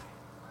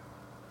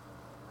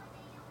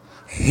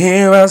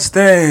Here I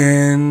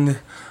stand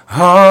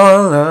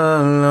all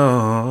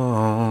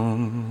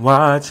alone,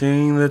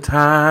 watching the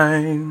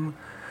time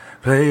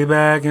play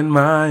back in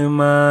my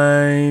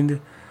mind.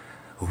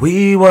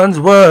 We once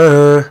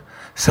were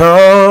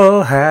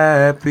so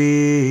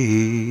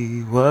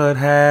happy. What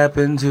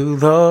happened to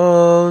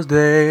those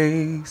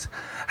days?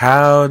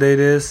 How they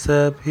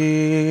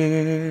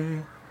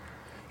disappear?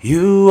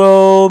 You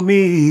owe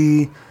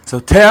me, so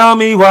tell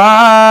me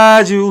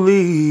why'd you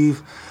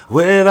leave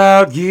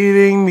without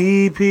giving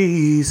me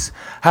peace?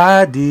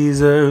 I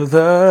deserve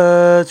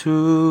the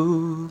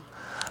truth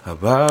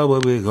about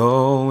what we're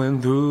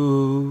going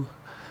through.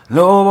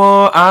 No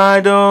more I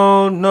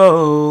don't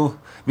know,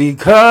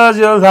 because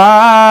your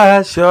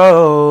lies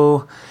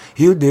show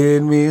you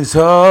did me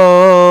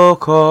so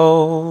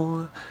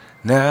cold.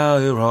 Now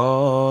you're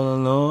all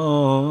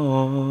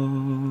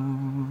alone.